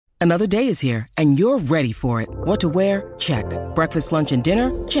Another day is here, and you're ready for it. What to wear? Check. Breakfast, lunch, and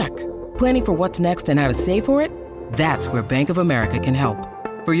dinner? Check. Planning for what's next and how to save for it? That's where Bank of America can help.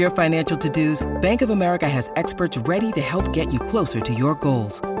 For your financial to-dos, Bank of America has experts ready to help get you closer to your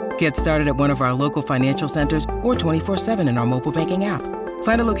goals. Get started at one of our local financial centers or 24/7 in our mobile banking app.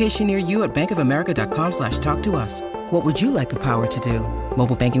 Find a location near you at bankofamerica.com/talktous. What would you like the power to do?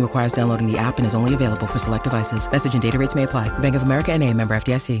 Mobile banking requires downloading the app and is only available for select devices. Message and data rates may apply. Bank of America N.A., member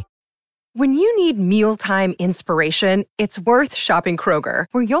FDIC. When you need mealtime inspiration, it's worth shopping Kroger,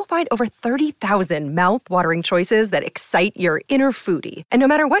 where you'll find over 30,000 mouth-watering choices that excite your inner foodie. And no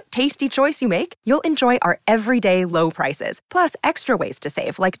matter what tasty choice you make, you'll enjoy our everyday low prices, plus extra ways to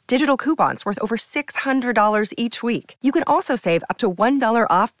save, like digital coupons worth over $600 each week. You can also save up to $1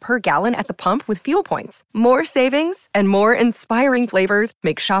 off per gallon at the pump with fuel points. More savings and more inspiring flavors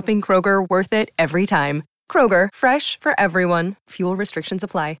make shopping Kroger worth it every time. Kroger, fresh for everyone. Fuel restrictions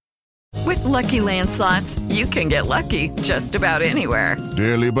apply. With Lucky Land Slots, you can get lucky just about anywhere.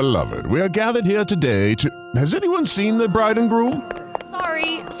 Dearly beloved, we are gathered here today to... Has anyone seen the bride and groom?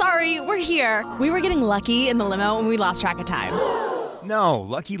 Sorry, we're here. We were getting lucky in the limo and we lost track of time. No,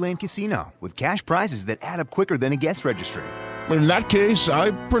 Lucky Land Casino, with cash prizes that add up quicker than a guest registry. In that case,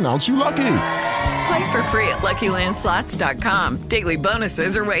 I pronounce you lucky. Play for free at LuckyLandSlots.com. Daily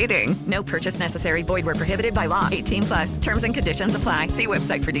bonuses are waiting. No purchase necessary. Void where prohibited by law. 18+. Terms and conditions apply. See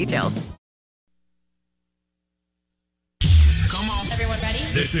website for details. Come on. Everyone ready?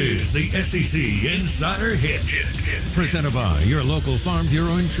 This is the SEC Insider Hit. Presented by your local Farm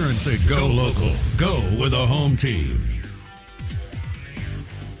Bureau Insurance agent. Go local. Go with a home team.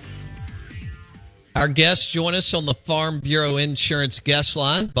 Our guests join us on the Farm Bureau Insurance guest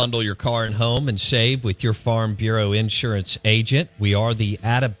line. Bundle your car and home and save with your Farm Bureau Insurance agent. We are the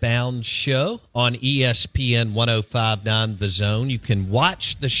Out of Bounds show on ESPN 105.9 The Zone. You can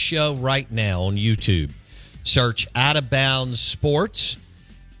watch the show right now on YouTube. Search Out of Bounds Sports,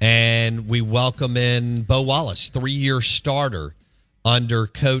 and we welcome in Bo Wallace, 3-year starter under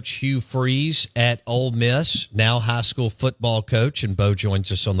Coach Hugh Freeze at Ole Miss, now high school football coach, and Bo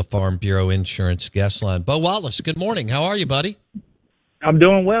joins us on the Farm Bureau Insurance guest line. Bo Wallace, good morning. How are you, buddy? I'm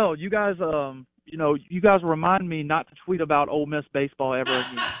doing well. You guys, you guys remind me not to tweet about Ole Miss baseball ever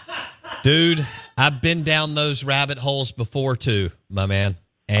again. Dude, I've been down those rabbit holes before too, my man.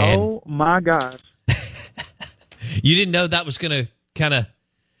 And oh my gosh! You didn't know that was going to kind of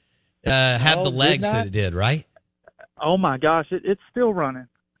have the legs that it did, right? Oh my gosh, it's still running.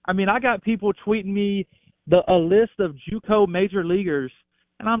 I mean, I got people tweeting me a list of JUCO major leaguers,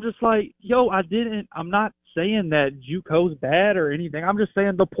 and I'm just like, I'm not saying that JUCO's bad or anything. I'm just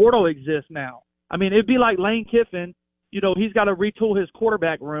saying the portal exists now. I mean, it'd be like Lane Kiffin, he's got to retool his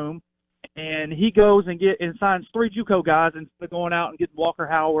quarterback room, and he goes and signs 3 JUCO guys instead of going out and getting Walker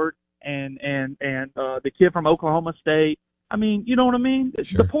Howard and the kid from Oklahoma State. I mean, you know what I mean?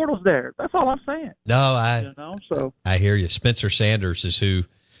 Sure. The portal's there. That's all I'm saying. No, I hear you. Spencer Sanders is who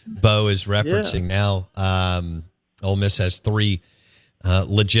Bo is referencing now. Ole Miss has 3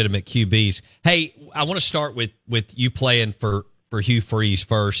 legitimate QBs. Hey, I want to start with you playing for Hugh Freeze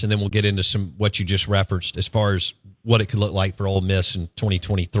first, and then we'll get into what you just referenced as far as what it could look like for Ole Miss in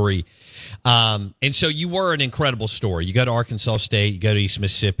 2023. And so you were an incredible story. You go to Arkansas State, you go to East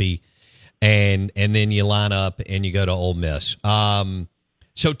Mississippi, and then you line up and you go to Ole Miss.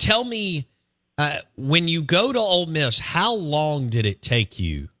 So tell me, when you go to Ole Miss, how long did it take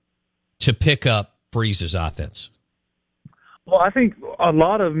you to pick up Freeze's offense? Well, I think a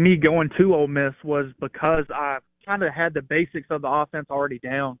lot of me going to Ole Miss was because I kind of had the basics of the offense already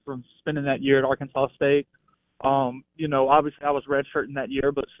down from spending that year at Arkansas State. Obviously I was redshirting that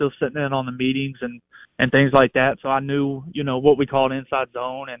year, but still sitting in on the meetings and things like that. So I knew, what we called inside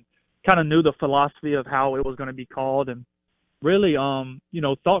zone and kind of knew the philosophy of how it was going to be called, and really,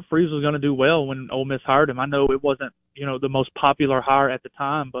 thought Freeze was going to do well when Ole Miss hired him. I know it wasn't, the most popular hire at the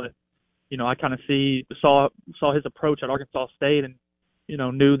time, but, I kind of saw his approach at Arkansas State and,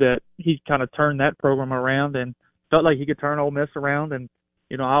 knew that he kind of turned that program around and felt like he could turn Ole Miss around. And,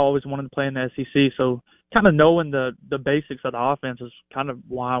 I always wanted to play in the SEC. So kind of knowing the basics of the offense is kind of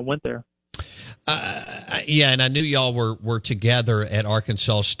why I went there. Yeah, and I knew y'all were together at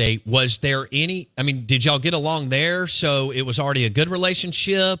Arkansas State. Was there did y'all get along there so it was already a good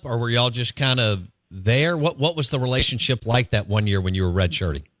relationship, or were y'all just kind of there? What was the relationship like that one year when you were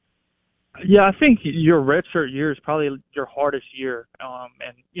redshirting? Yeah, I think your redshirt year is probably your hardest year.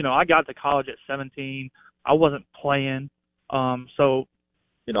 I got to college at 17. I wasn't playing. So,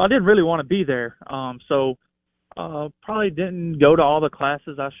 I didn't really want to be there. Probably didn't go to all the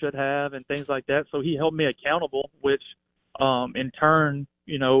classes I should have and things like that. So he held me accountable, which in turn,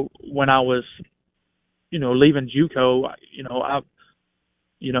 when I was, leaving JUCO,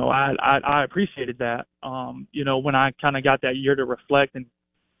 I appreciated that. When I kind of got that year to reflect and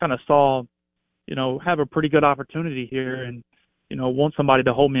kind of saw, have a pretty good opportunity here and, want somebody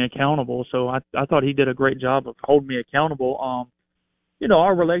to hold me accountable. So I thought he did a great job of holding me accountable.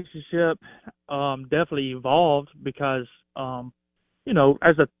 Our relationship definitely evolved because,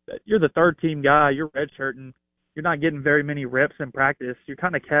 you're the third team guy, you're redshirting, you're not getting very many reps in practice. You're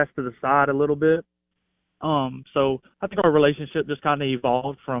kind of cast to the side a little bit. So I think our relationship just kind of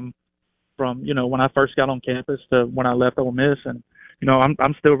evolved from when I first got on campus to when I left Ole Miss, and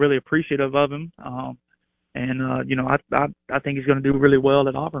I'm still really appreciative of him. I think he's going to do really well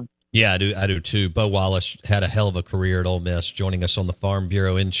at Auburn. Yeah, I do too. Bo Wallace had a hell of a career at Ole Miss, joining us on the Farm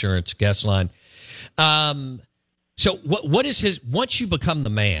Bureau Insurance guest line. So what is his? Once you become the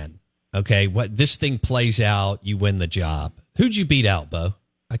man, okay, what this thing plays out, you win the job. Who'd you beat out, Bo?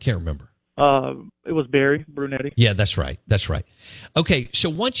 I can't remember. It was Barry Brunetti. Yeah, that's right. Okay, so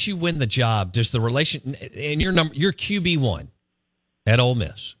once you win the job, does the relation and you're QB1 at Ole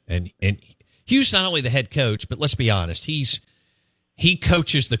Miss, and Hugh's not only the head coach, but let's be honest, he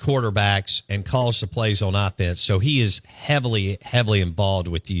coaches the quarterbacks and calls the plays on offense, so he is heavily involved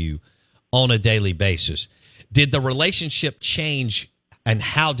with you on a daily basis. Did the relationship change, and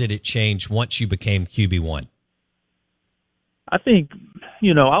how did it change once you became QB1? I think,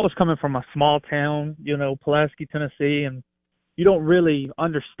 I was coming from a small town, Pulaski, Tennessee, and you don't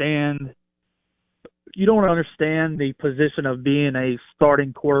understand the position of being a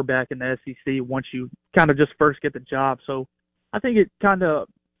starting quarterback in the SEC once you kind of just first get the job. So I think it kind of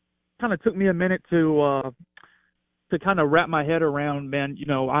took me a minute to kind of wrap my head around, man,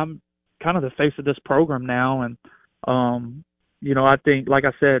 I'm kind of the face of this program now. And, I think, like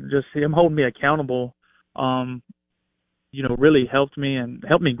I said, just him holding me accountable, really helped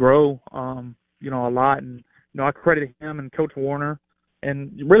me grow, a lot. And, I credit him and Coach Warner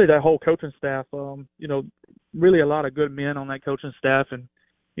and really that whole coaching staff, really a lot of good men on that coaching staff, and,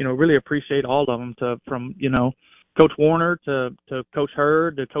 really appreciate all of them from Coach Warner to Coach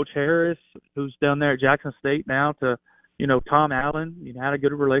Hurd to Coach Harris, who's down there at Jackson State now, to, Tom Allen, had a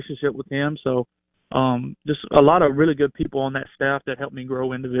good relationship with him. So, just a lot of really good people on that staff that helped me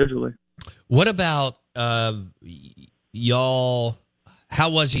grow individually. What about, y'all, how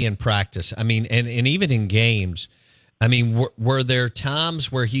was he in practice? I mean, and even in games, I mean, were there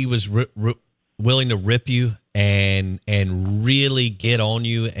times where he was willing to rip you and really get on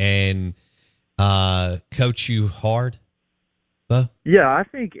you and coach you hard? Bo? Yeah, I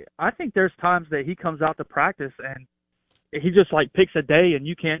think there's times that he comes out to practice and he just picks a day and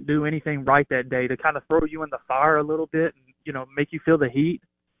you can't do anything right that day to kind of throw you in the fire a little bit and make you feel the heat.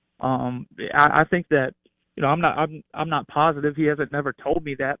 I think that I'm not positive. He hasn't never told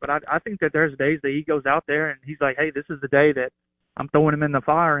me that, but I think that there's days that he goes out there and he's like, hey, this is the day that I'm throwing him in the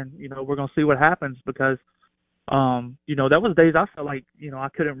fire, and we're gonna see what happens, because that was days I felt like I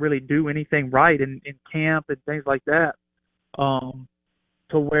couldn't really do anything right in camp and things like that.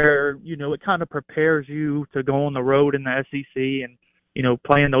 To where it kind of prepares you to go on the road in the SEC and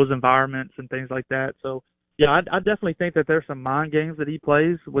play in those environments and things like that. So yeah, I definitely think that there's some mind games that he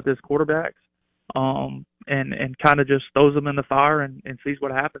plays with his quarterbacks. And kind of just throws them in the fire and sees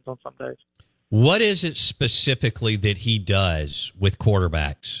what happens on some days. What is it specifically that he does with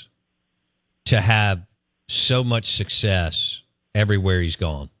quarterbacks to have so much success everywhere he's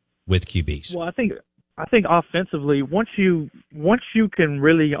gone with QBs? Well, I think offensively, once you can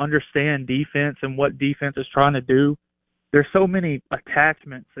really understand defense and what defense is trying to do, there's so many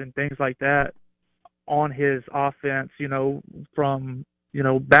attachments and things like that on his offense, from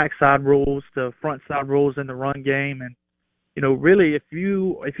backside rules to front side rules in the run game. And, really if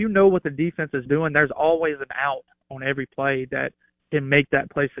you know what the defense is doing, there's always an out on every play that can make that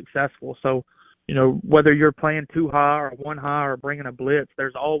play successful. So, whether you're playing too high or one high or bringing a blitz,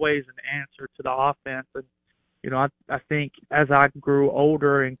 there's always an answer to the offense. And, I think as I grew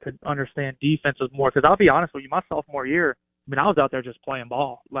older and could understand defenses more, because I'll be honest with you, my sophomore year, I was out there just playing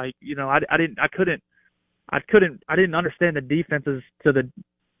ball. I didn't understand the defenses to the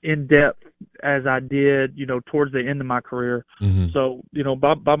in depth as I did, towards the end of my career. Mm-hmm. So,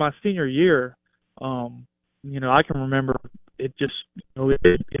 by my senior year, I can remember it just,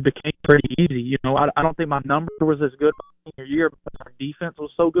 it became pretty easy. I don't think my number was as good my senior year because our defense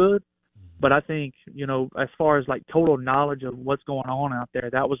was so good. But I think, as far as total knowledge of what's going on out there,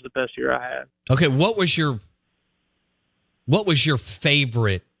 that was the best year I had. Okay. What was your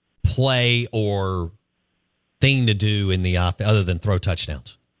favorite play or thing to do in the offense other than throw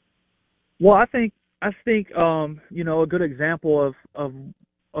touchdowns? Well, I think I think a good example of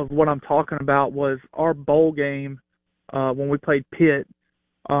what I'm talking about was our bowl game when we played Pitt.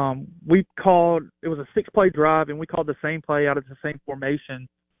 We called it was a 6-play drive, and we called the same play out of the same formation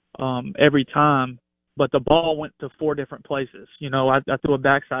every time, but the ball went to 4 different places. I threw a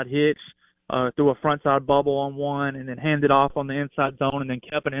backside hitch, threw a frontside bubble on one, and then handed off on the inside zone, and then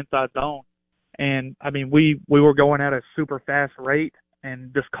kept an inside zone. And I mean, we were going at a super fast rate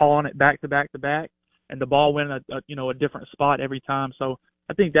and just calling it back to back to back, and the ball went a different spot every time. So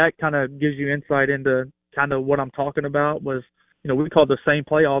I think that kind of gives you insight into kind of what I'm talking about. Was we called the same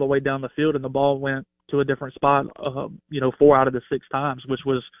play all the way down the field, and the ball went to a different spot 4 out of the 6 times, which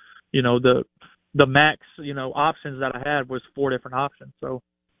was the max options that I had was 4 different options. So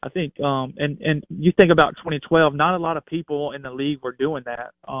I think and you think about 2012, not a lot of people in the league were doing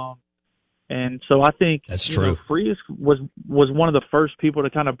that. And so I think that's true. Freeze was one of the first people to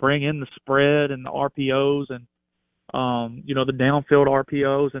kind of bring in the spread and the RPOs and the downfield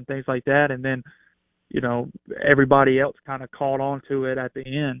RPOs and things like that. And then everybody else kind of caught on to it at the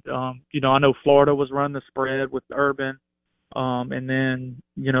end. I know Florida was running the spread with Urban, and then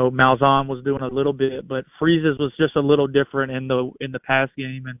Malzahn was doing a little bit, but Freeze's was just a little different in the pass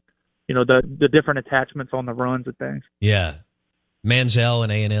game and the different attachments on the runs and things. Yeah. Manziel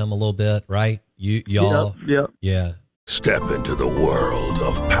and A&M a little bit, right? Y'all. Yep. Yeah. Step into the world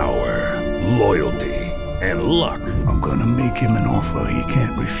of power, loyalty, and luck. I'm going to make him an offer he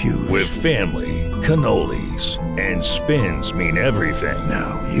can't refuse. With family, cannolis, and spins mean everything.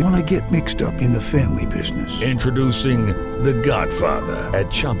 Now, you want to get mixed up in the family business. Introducing The Godfather at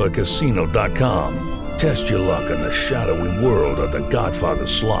ChumbaCasino.com. Test your luck in the shadowy world of The Godfather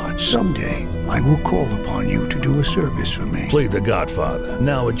slot. Someday, I will call upon you to do a service for me. Play The Godfather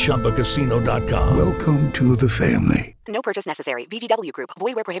now at ChumbaCasino.com. Welcome to the family. No purchase necessary. VGW Group.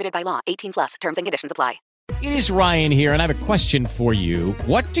 Void where prohibited by law. 18+. Terms and conditions apply. It is Ryan here, and I have a question for you.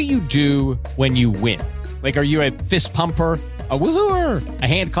 What do you do when you win? Like, are you a fist pumper, a woohooer, a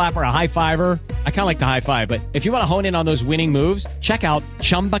hand clapper, a high fiver? I kind of like the high five, but if you want to hone in on those winning moves, check out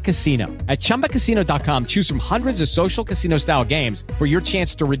Chumba Casino. At ChumbaCasino.com, choose from hundreds of social casino-style games for your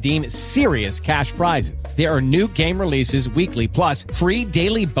chance to redeem serious cash prizes. There are new game releases weekly, plus free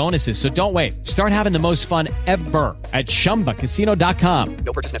daily bonuses, so don't wait. Start having the most fun ever at ChumbaCasino.com.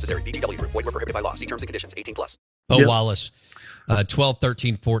 No purchase necessary. VGW Group. Void where prohibited by law. See terms and conditions. 18+. Bo Wallace, 12,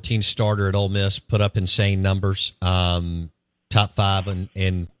 13, 14 starter at Ole Miss, put up insane numbers. Top 5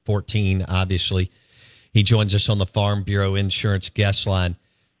 and 14, obviously. He joins us on the Farm Bureau Insurance guest line.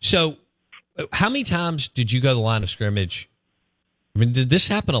 So how many times did you go to the line of scrimmage? I mean, did this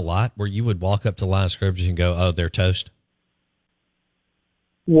happen a lot where you would walk up to the line of scrimmage and go, oh, they're toast?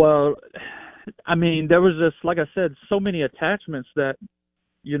 Well, I mean, there was just, like I said, so many attachments that,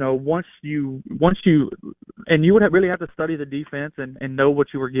 once you and you would really have to study the defense and know what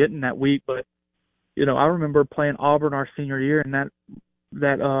you were getting that week. But, I remember playing Auburn our senior year, and that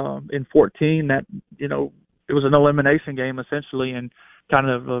in 14, that, it was an elimination game essentially, and kind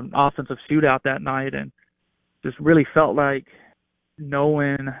of an offensive shootout that night, and just really felt like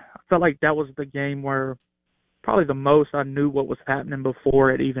that was the game where probably the most I knew what was happening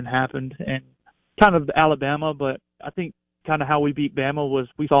before it even happened, and kind of Alabama. But I think kind of how we beat Bama was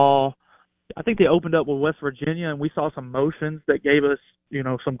I think they opened up with West Virginia, and we saw some motions that gave us,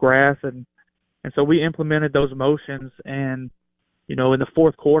 some grass, and so we implemented those motions. And, in the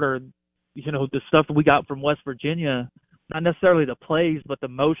fourth quarter, the stuff that we got from West Virginia, not necessarily the plays, but the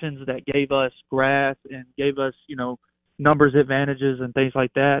motions that gave us grass and gave us, numbers advantages and things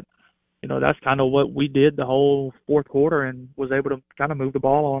like that. That's kind of what we did the whole fourth quarter, and was able to kind of move the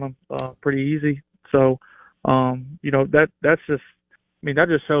ball on them pretty easy. So, that's just, that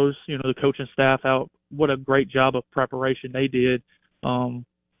just shows, the coaching staff what a great job of preparation they did.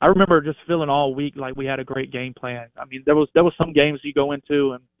 I remember just feeling all week like we had a great game plan. I mean, there was some games you go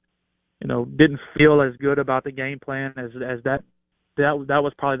into and, didn't feel as good about the game plan as that. That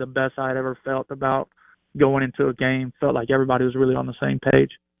was probably the best I'd ever felt about going into a game. Felt like everybody was really on the same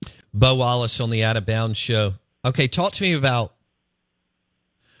page. Bo Wallace on the Out of Bounds show. Okay, talk to me about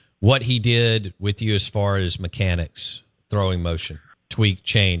what he did with you as far as mechanics, throwing motion, tweak,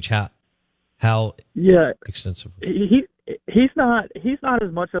 change. How extensive? He's not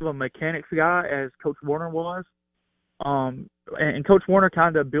as much of a mechanics guy as Coach Warner was. And Coach Warner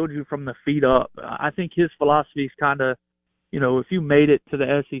kind of builds you from the feet up. I think his philosophy is kind of, if you made it to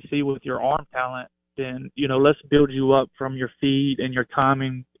the SEC with your arm talent, then, let's build you up from your feet and your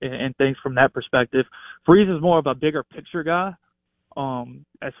timing and things from that perspective. Freeze is more of a bigger picture guy,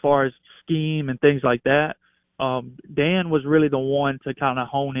 as far as scheme and things like that. Dan was really the one to kind of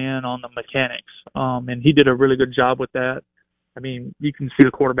hone in on the mechanics, and he did a really good job with that. I mean, you can see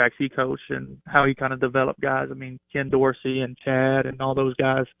the quarterbacks he coached and how he kind of developed guys. I mean, Ken Dorsey and Chad and all those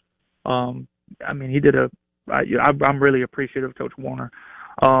guys. I mean, he did I'm really appreciative of Coach Warner.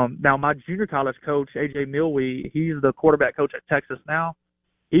 Now, my junior college coach, A.J. Milwee, he's the quarterback coach at Texas now.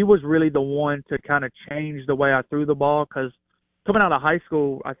 He was really the one to kind of change the way I threw the ball, because coming out of high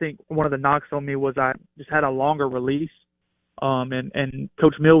school, I think one of the knocks on me was I just had a longer release. And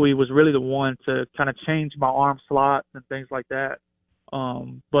Coach Milwee was really the one to kind of change my arm slots and things like that.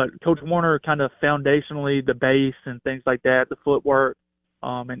 But Coach Warner kind of foundationally, the base and things like that, the footwork,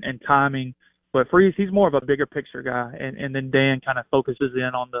 and timing. But Freeze, he's more of a bigger picture guy, and then Dan kind of focuses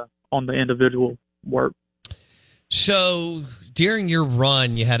in on the individual work. So during your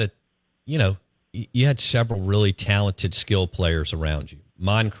run, you had you had several really talented skill players around you: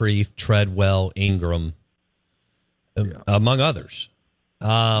 Moncrief, Treadwell, Ingram, among others.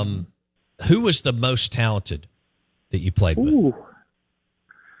 Who was the most talented that you played with?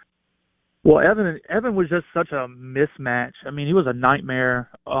 Well, Evan was just such a mismatch. I mean, he was a nightmare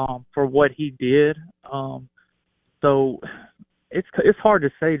for what he did. So it's hard to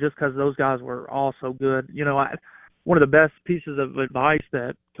say just because those guys were all so good. You know, one of the best pieces of advice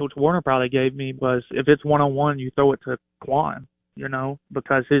that Coach Warner probably gave me was, if it's one-on-one, you throw it to Quan, you know,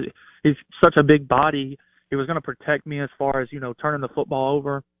 because he's such a big body. He was going to protect me as far as, turning the football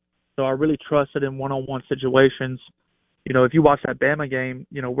over. So I really trusted in one-on-one situations. You know, if you watch that Bama game,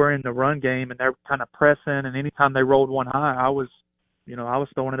 we're in the run game and they're kind of pressing, and anytime they rolled one high, I was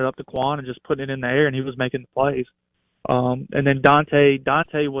throwing it up to Quan and just putting it in the air, and he was making the plays. And then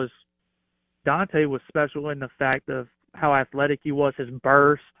Dante was special in the fact of how athletic he was, his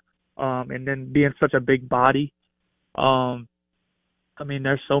burst, and then being such a big body. I mean,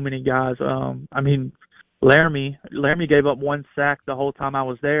 there's so many guys. Laramie gave up one sack the whole time I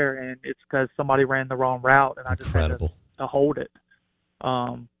was there, and it's because somebody ran the wrong route, and I just had to hold it.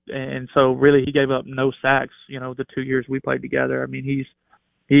 And so really he gave up no sacks, the 2 years we played together. I mean, he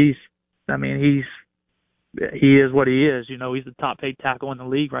is what he is. He's the top paid tackle in the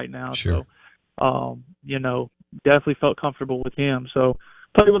league right now. Sure. So, definitely felt comfortable with him. So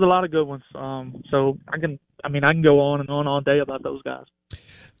played with a lot of good ones. So I can go on and on all day about those guys.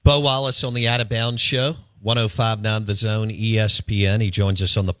 Bo Wallace on the Out of Bounds Show, 105.9 The Zone, ESPN. He joins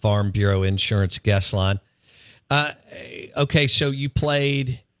us on the Farm Bureau Insurance guest line. Okay, so you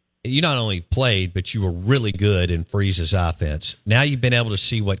not only played, but you were really good in Freeze's offense. Now you've been able to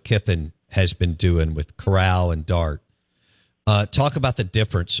see what Kiffin has been doing with Corral and Dart. Talk about the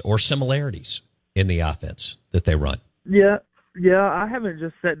difference or similarities in the offense that they run. Yeah, I haven't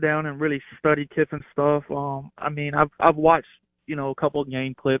just sat down and really studied Kiffin's stuff. I've watched, a couple of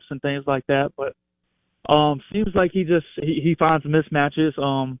game clips and things like that, but seems like he finds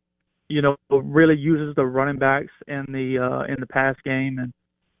mismatches. Really uses the running backs in the pass game, and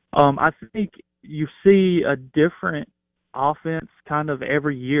I think you see a different offense kind of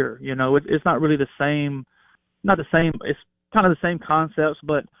every year. It's not really the same. It's kind of the same concepts,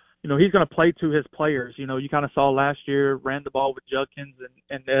 but he's going to play to his players. You kind of saw last year, ran the ball with Judkins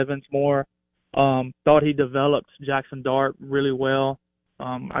and Evans more. Thought he developed Jackson Dart really well.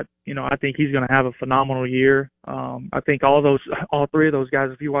 I think he's going to have a phenomenal year. I think all three of those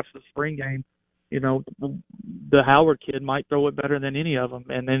guys, if you watch the spring game, the Howard kid might throw it better than any of them.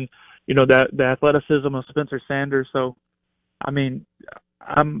 And then, the athleticism of Spencer Sanders. So, I'm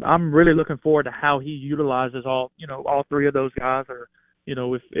really looking forward to how he utilizes all three of those guys, or,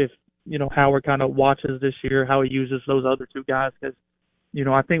 if Howard kind of watches this year, how he uses those other two guys. Because,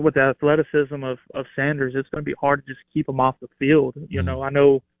 I think with the athleticism of Sanders, it's going to be hard to just keep him off the field. I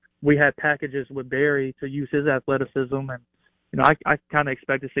know we had packages with Barry to use his athleticism, and, I kind of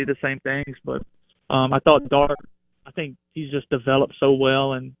expect to see the same things. But I thought Dart, I think he's just developed so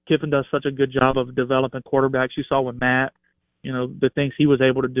well, and Kiffin does such a good job of developing quarterbacks. You saw with Matt, the things he was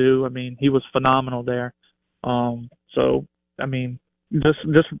able to do. He was phenomenal there. The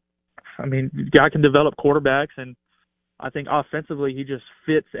guy can develop quarterbacks, and I think offensively he just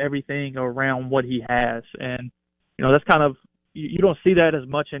fits everything around what he has. And, that's kind of, you don't see that as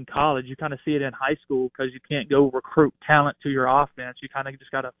much in college. You kind of see it in high school because you can't go recruit talent to your offense. You kind of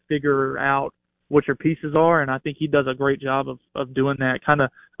just got to figure out what your pieces are. And I think he does a great job of doing that, kind of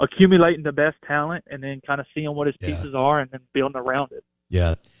accumulating the best talent and then kind of seeing what his pieces are and then building around it.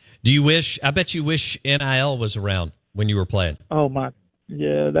 Yeah. I bet you wish NIL was around when you were playing. Oh my.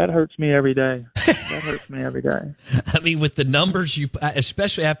 Yeah, that hurts me every day. With the numbers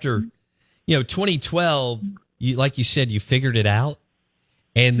especially after, 2012, like you said, you figured it out,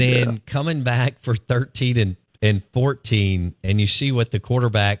 and then coming back for 13 and 14, and you see what the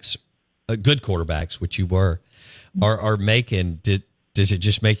quarterbacks, good quarterbacks, which you were, are making. Does it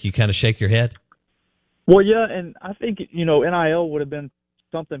just make you kind of shake your head? Well, yeah, and I think, NIL would have been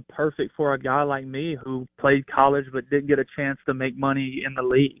something perfect for a guy like me who played college but didn't get a chance to make money in the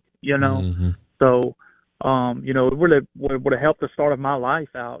league, Mm-hmm. So, it would have helped the start of my life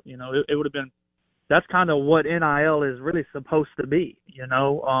out. It would have been, that's kind of what NIL is really supposed to be,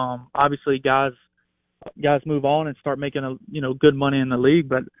 Obviously, guys move on and start making, good money in the league,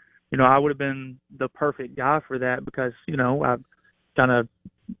 but, I would have been the perfect guy for that because, I've kind of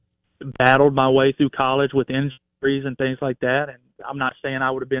battled my way through college with injuries and things like that. And I'm not saying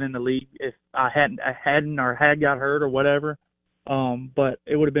I would have been in the league if I hadn't or had got hurt or whatever. But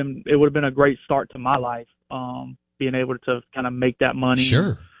it would have been a great start to my life. Being able to kind of make that money,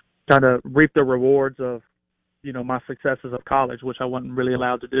 sure, kind of reap the rewards of, my successes of college, which I wasn't really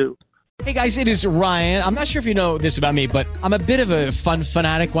allowed to do. Hey guys, it is Ryan. I'm not sure if you know this about me, but I'm a bit of a fun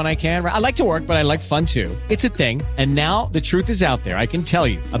fanatic when I can. I like to work, but I like fun too. It's a thing. And now the truth is out there. I can tell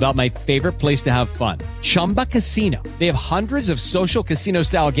you about my favorite place to have fun. Chumba Casino. They have hundreds of social casino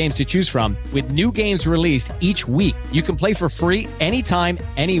style games to choose from with new games released each week. You can play for free anytime,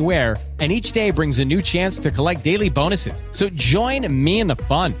 anywhere. And each day brings a new chance to collect daily bonuses. So join me in the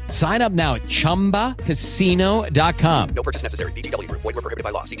fun. Sign up now at ChumbaCasino.com. No purchase necessary. VGW Group. Void where prohibited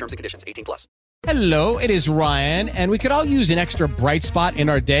by law. See terms and conditions. 18+. Hello, it is Ryan, and we could all use an extra bright spot in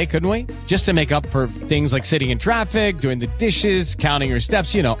our day, couldn't we? Just to make up for things like sitting in traffic, doing the dishes, counting your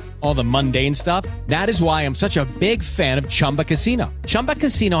steps, all the mundane stuff. That is why I'm such a big fan of Chumba Casino. Chumba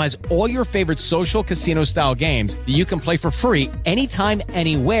Casino has all your favorite social casino-style games that you can play for free anytime,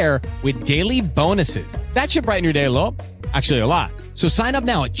 anywhere with daily bonuses. That should brighten your day a little. Actually, a lot. So sign up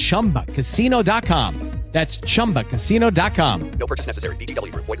now at ChumbaCasino.com. That's ChumbaCasino.com. No purchase necessary.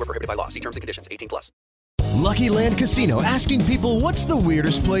 VGW Group. Void where prohibited by law. See terms and conditions. 18+. Lucky Land Casino, asking people, what's the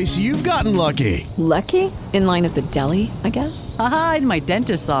weirdest place you've gotten lucky? Lucky? In line at the deli, I guess? Aha, in my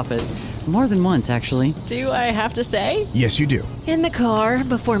dentist's office. More than once, actually. Do I have to say? Yes, you do. In the car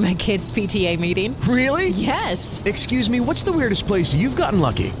before my kids' PTA meeting. Really? Yes. Excuse me, what's the weirdest place you've gotten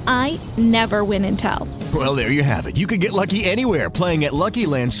lucky? I never win and tell. Well, there you have it. You can get lucky anywhere, playing at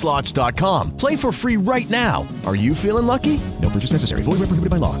LuckyLandSlots.com. Play for free right now. Are you feeling lucky? No purchase necessary. Void where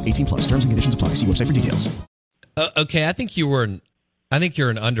prohibited by law. 18+. Terms and conditions apply. See website for details. Okay, I think you're an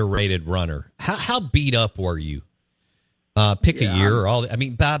underrated runner. How beat up were you? Pick a year or all. I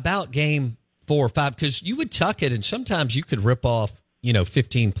mean, by about game 4 or 5, because you would tuck it, and sometimes you could rip off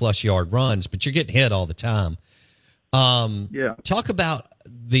 15+ yard runs, but you're getting hit all the time. Talk about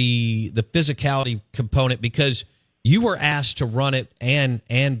the physicality component, because you were asked to run it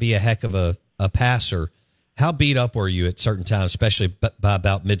and be a heck of a passer. How beat up were you at certain times, especially by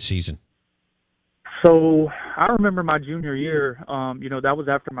about midseason? So I remember my junior year, that was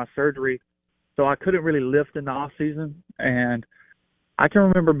after my surgery. So I couldn't really lift in the off season. And I can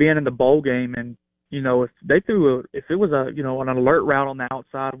remember being in the bowl game and, if it was an alert route on the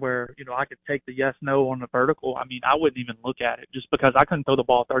outside where, I could take the yes, no on the vertical, I mean, I wouldn't even look at it just because I couldn't throw the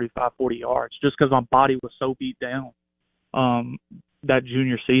ball 35, 40 yards just because my body was so beat down, that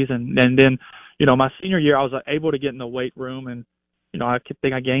junior season. And then, my senior year, I was able to get in the weight room and, I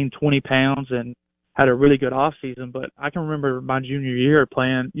think I gained 20 pounds and had a really good off season. But I can remember my junior year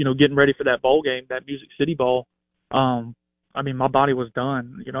playing, getting ready for that bowl game, that Music City Bowl. I mean, my body was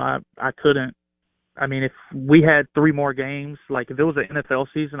done. I couldn't. I mean, if we had 3 more games, like if it was an NFL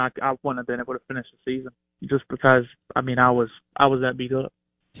season, I wouldn't have been able to finish the season just because, I mean, I was that beat up.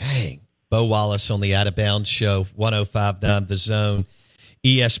 Dang. Bo Wallace on the Out of Bounds Show, 105.9 The Zone,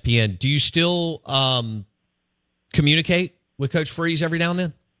 ESPN. Do you still communicate with Coach Freeze every now and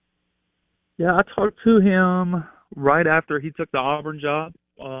then? Yeah, I talked to him right after he took the Auburn job.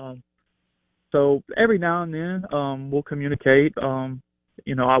 So every now and then we'll communicate.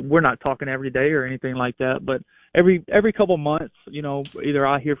 We're not talking every day or anything like that, but every couple months, either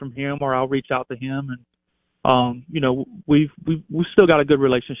I hear from him or I'll reach out to him, and we've still got a good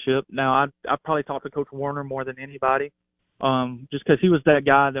relationship. Now I probably talk to Coach Warner more than anybody, just because he was that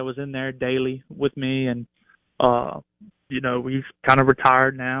guy that was in there daily with me, and he's kind of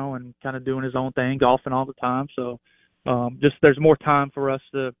retired now and kind of doing his own thing, golfing all the time. So just there's more time for us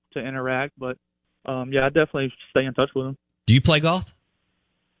to interact, but I definitely stay in touch with him. Do you play golf?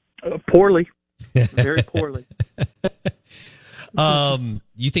 Poorly, very poorly.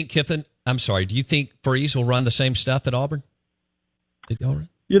 You think Kiffin? I'm sorry. Do you think Freeze will run the same stuff at Auburn?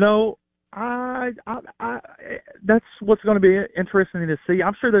 I that's what's going to be interesting to see.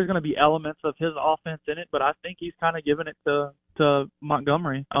 I'm sure there's going to be elements of his offense in it, but I think he's kind of giving it to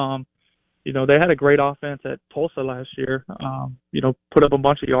Montgomery. they had a great offense at Tulsa last year. Put up a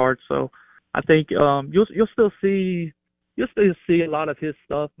bunch of yards. So I think you'll still see a lot of his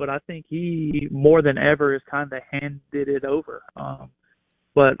stuff, but I think he more than ever is kind of handed it over.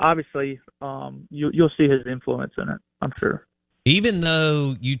 But obviously, you'll see his influence in it, I'm sure. Even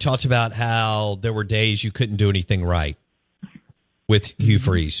though you talked about how there were days you couldn't do anything right with Hugh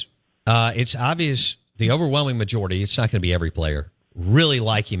Freeze, it's obvious the overwhelming majority, it's not going to be every player, really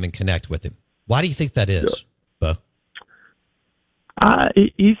like him and connect with him. Why do you think that is, Bo?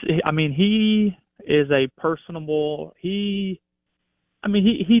 He is a personable. He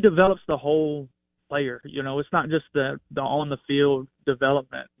develops the whole player. It's not just the on the field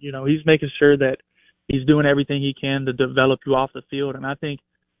development. He's making sure that he's doing everything he can to develop you off the field. And I think,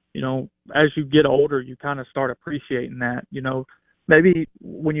 as you get older, you kind of start appreciating that. Maybe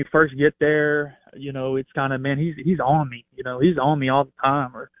when you first get there, it's kind of, man, he's on me. He's on me all the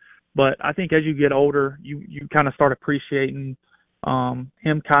time. But I think as you get older, you kind of start appreciating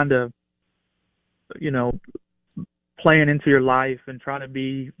him kind of, playing into your life and trying to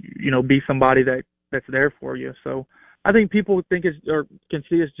be somebody that's there for you. So I think people think can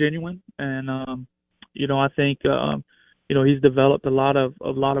see us genuine, and I think he's developed a lot of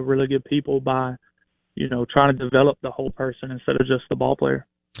really good people by trying to develop the whole person instead of just the ball player.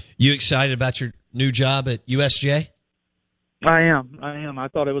 You excited about your new job at USJ? I am. I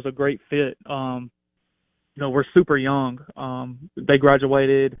thought it was a great fit. We're super young. They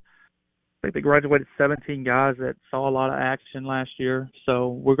graduated 17 guys that saw a lot of action last year. So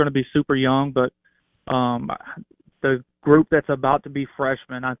we're going to be super young, but the group that's about to be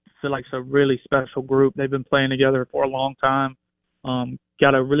freshmen, I feel like it's a really special group. They've been playing together for a long time.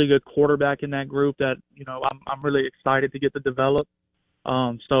 Got a really good quarterback in that group that, I'm really excited to get to develop.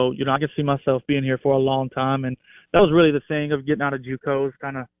 So I can see myself being here for a long time. And that was really the thing of getting out of JUCO,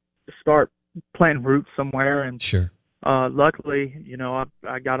 kind of start planting roots somewhere. And sure. Luckily,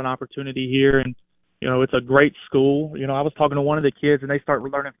 I got an opportunity here, and, it's a great school. I was talking to one of the kids, and they start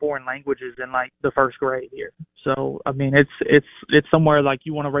learning foreign languages in like the first grade here. So, it's somewhere like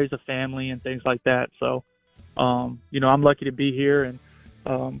you want to raise a family and things like that. So, I'm lucky to be here, and,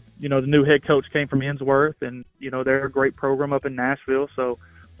 the new head coach came from Innsworth, and, they're a great program up in Nashville. So,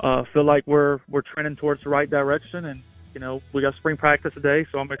 feel like we're trending towards the right direction, and, we got spring practice today,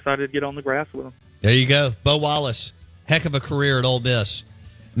 so I'm excited to get on the grass with them. There you go. Bo Wallace, heck of a career at Ole Miss.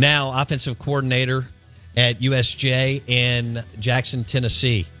 Now offensive coordinator at USJ in Jackson,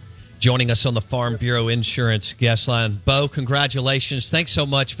 Tennessee, joining us on the Farm Bureau Insurance guest line. Bo, congratulations. Thanks so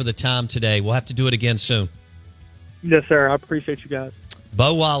much for the time today. We'll have to do it again soon. Yes, sir. I appreciate you guys.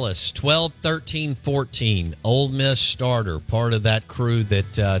 Bo Wallace, 12, 13, 14, Ole Miss starter, part of that crew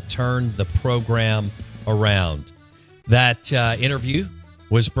that turned the program around. That interview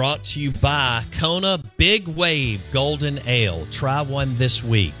was brought to you by Kona Big Wave Golden Ale. Try one this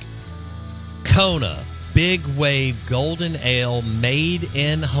week. Kona Big Wave Golden Ale, made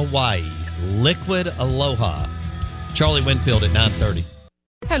in Hawaii. Liquid Aloha. Charlie Winfield at 9:30.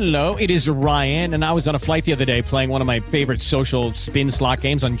 Hello, it is Ryan, and I was on a flight the other day playing one of my favorite social spin slot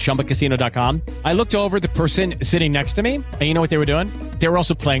games on ChumbaCasino.com. I looked over at the person sitting next to me, and you know what they were doing? They were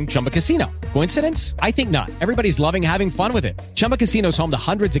also playing Chumba Casino. Coincidence? I think not. Everybody's loving having fun with it. Chumba Casino is home to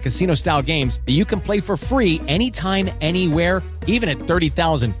hundreds of casino-style games that you can play for free anytime, anywhere, even at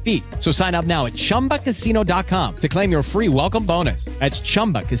 30,000 feet. So sign up now at ChumbaCasino.com to claim your free welcome bonus. That's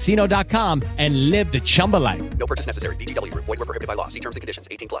ChumbaCasino.com and live the Chumba life. No purchase necessary. VGW. Void where prohibited by law. See terms and conditions.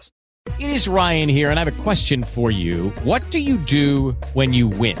 18+. It is Ryan here, and I have a question for you. What do you do when you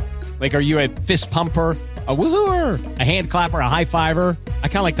win? Like, are you a fist pumper, a woohooer, a hand clapper, a high fiver? I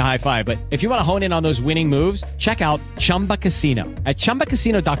kind of like the high five, but if you want to hone in on those winning moves, check out Chumba Casino. At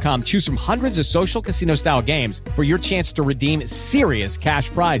ChumbaCasino.com, choose from hundreds of social casino-style games for your chance to redeem serious cash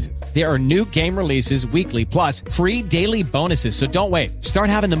prizes. There are new game releases weekly, plus free daily bonuses, so don't wait. Start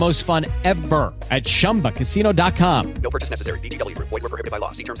having the most fun ever at ChumbaCasino.com. No purchase necessary. VGW. Void where prohibited by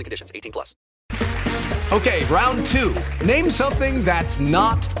law. See terms and conditions. 18+. Okay, round two. Name something that's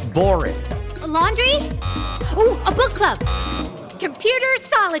not boring. A laundry? Ooh, a book club. Computer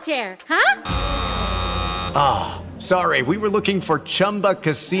solitaire, huh? Ah, oh, sorry. We were looking for Chumba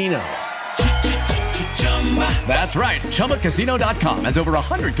Casino. That's right. ChumbaCasino.com has over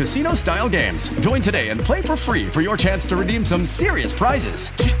 100 casino-style games. Join today and play for free for your chance to redeem some serious prizes.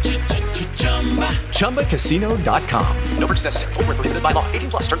 ChumbaCasino.com. No purchase necessary. Void where prohibited by law.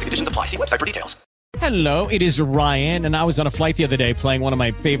 18+. Terms and conditions apply. See website for details. Hello, it is Ryan, and I was on a flight the other day playing one of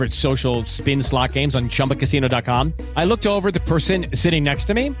my favorite social spin slot games on ChumbaCasino.com. I looked over at the person sitting next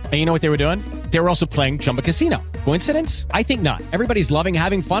to me, and you know what they were doing? They were also playing Chumba Casino. Coincidence? I think not. Everybody's loving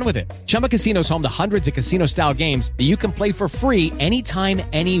having fun with it. Chumba Casino is home to hundreds of casino-style games that you can play for free anytime,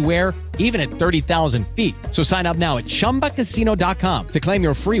 anywhere, even at 30,000 feet. So sign up now at ChumbaCasino.com to claim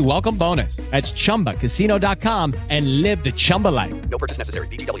your free welcome bonus. That's ChumbaCasino.com and live the Chumba life. No purchase necessary.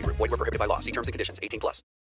 VGW Group. Void where prohibited by law. See terms and conditions. 18+.